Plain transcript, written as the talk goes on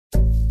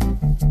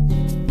Hey,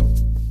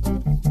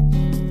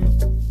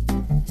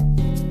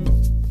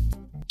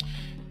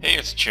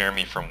 it's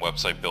Jeremy from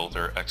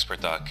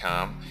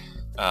websitebuilderexpert.com.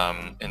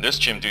 In this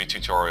Jimdo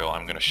tutorial,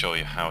 I'm going to show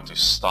you how to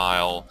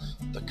style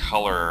the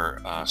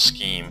color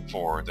scheme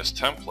for this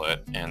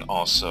template and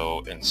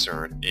also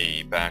insert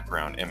a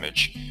background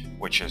image,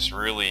 which is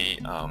really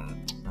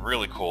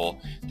cool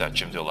that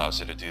Jimdo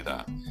allows you to do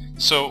that.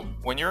 So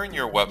when you're in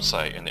your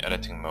website in the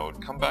editing mode,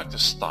 come back to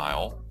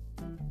Style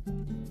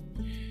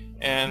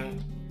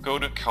and go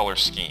to color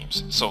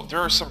schemes. So there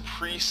are some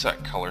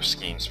preset color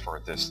schemes for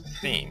this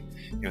theme.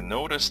 You'll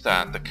notice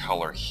that the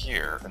color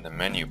here in the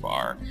menu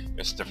bar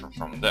is different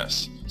from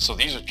this. So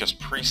these are just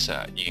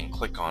preset. You can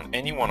click on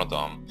any one of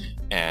them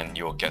and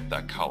you'll get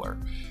that color.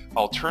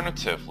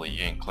 Alternatively, you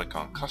can click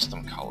on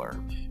custom color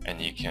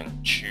and you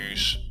can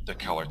choose the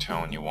color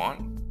tone you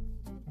want.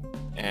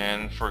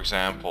 And for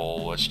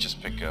example, let's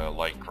just pick a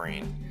light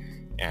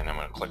green and I'm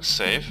going to click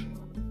save.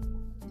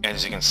 And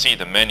as you can see,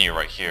 the menu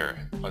right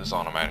here is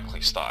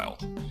automatically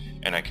styled,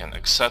 and I can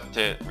accept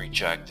it,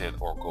 reject it,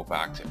 or go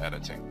back to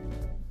editing.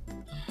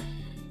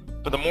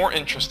 But the more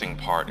interesting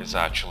part is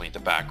actually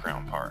the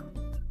background part.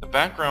 The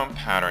background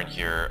pattern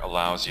here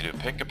allows you to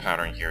pick a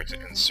pattern here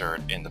to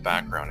insert in the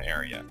background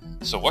area.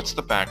 So what's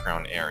the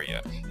background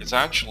area? It's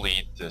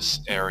actually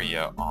this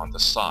area on the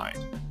side.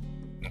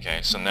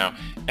 Okay, so now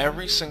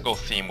every single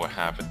theme will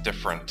have a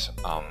different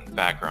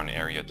background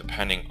area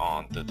depending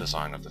on the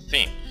design of the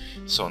theme.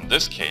 So in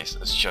this case,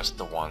 it's just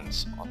the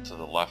ones to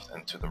the left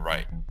and to the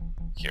right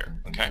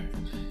here. Okay,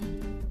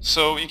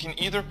 so you can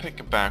either pick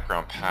a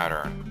background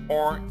pattern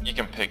or you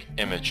can pick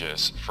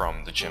images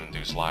from the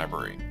Jimdo's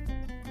library.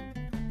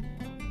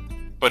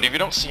 But if you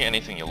don't see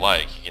anything you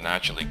like, you can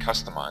actually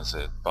customize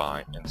it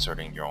by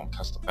inserting your own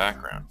custom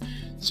background.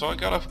 So I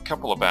got a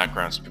couple of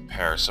backgrounds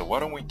prepared, so why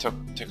don't we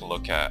take a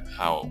look at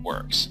how it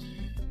works.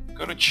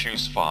 Go to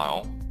choose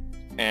file,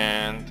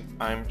 and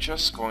I'm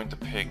just going to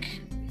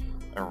pick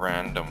a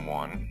random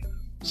one.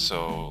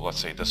 So let's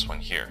say this one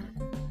here.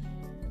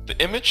 The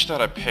image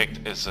that I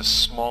picked is a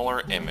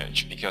smaller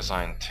image because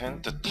I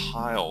intend to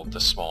tile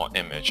the small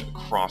image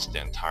across the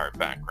entire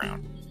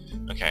background.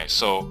 Okay,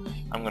 so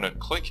I'm going to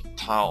click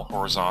tile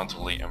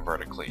horizontally and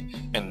vertically,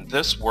 and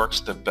this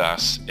works the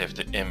best if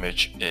the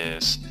image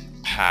is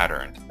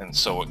patterned, and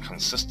so it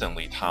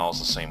consistently tiles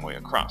the same way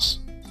across.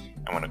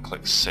 I'm going to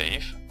click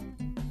save,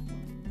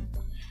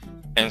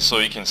 and so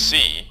you can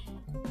see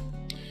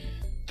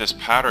this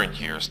pattern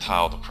here is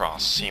tiled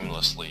across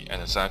seamlessly,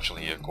 and it's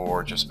actually a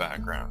gorgeous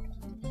background.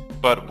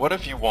 But what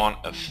if you want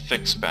a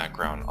fixed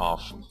background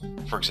of,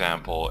 for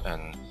example,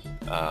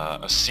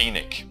 a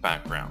scenic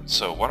background?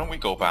 So why don't we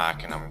go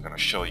back and I'm going to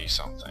show you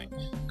something.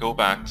 Go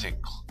back to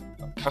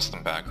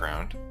custom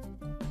background,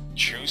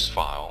 choose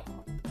file,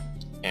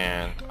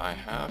 and I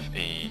have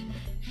a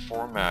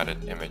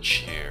formatted image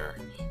here.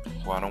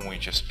 Why don't we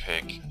just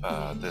pick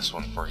this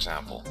one, for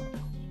example.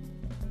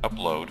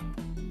 Upload.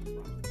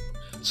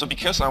 So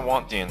because I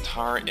want the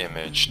entire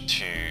image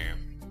to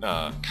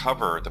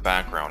cover the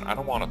background, I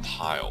don't want it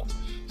tiled.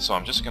 So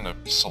I'm just going to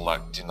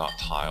select do not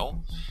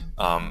tile.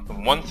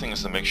 One thing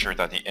is to make sure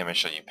that the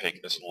image that you pick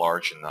is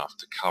large enough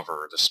to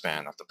cover the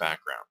span of the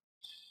background.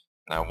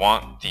 And I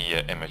want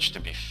the image to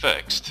be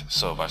fixed,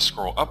 so if I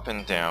scroll up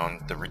and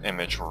down, the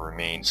image will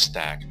remain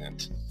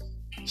stagnant.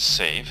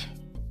 Save.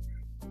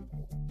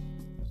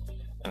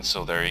 And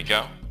so there you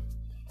go.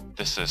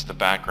 This is the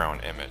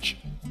background image.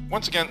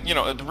 Once again, you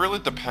know, it really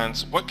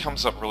depends. What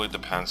comes up really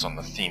depends on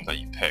the theme that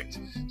you picked.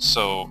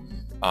 So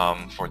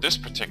for this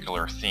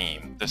particular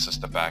theme, this is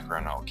the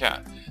background I'll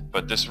get.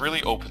 But this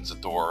really opens the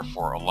door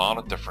for a lot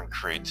of different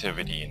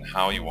creativity in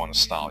how you want to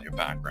style your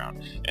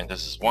background. And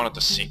this is one of the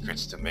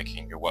secrets to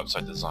making your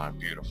website design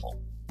beautiful.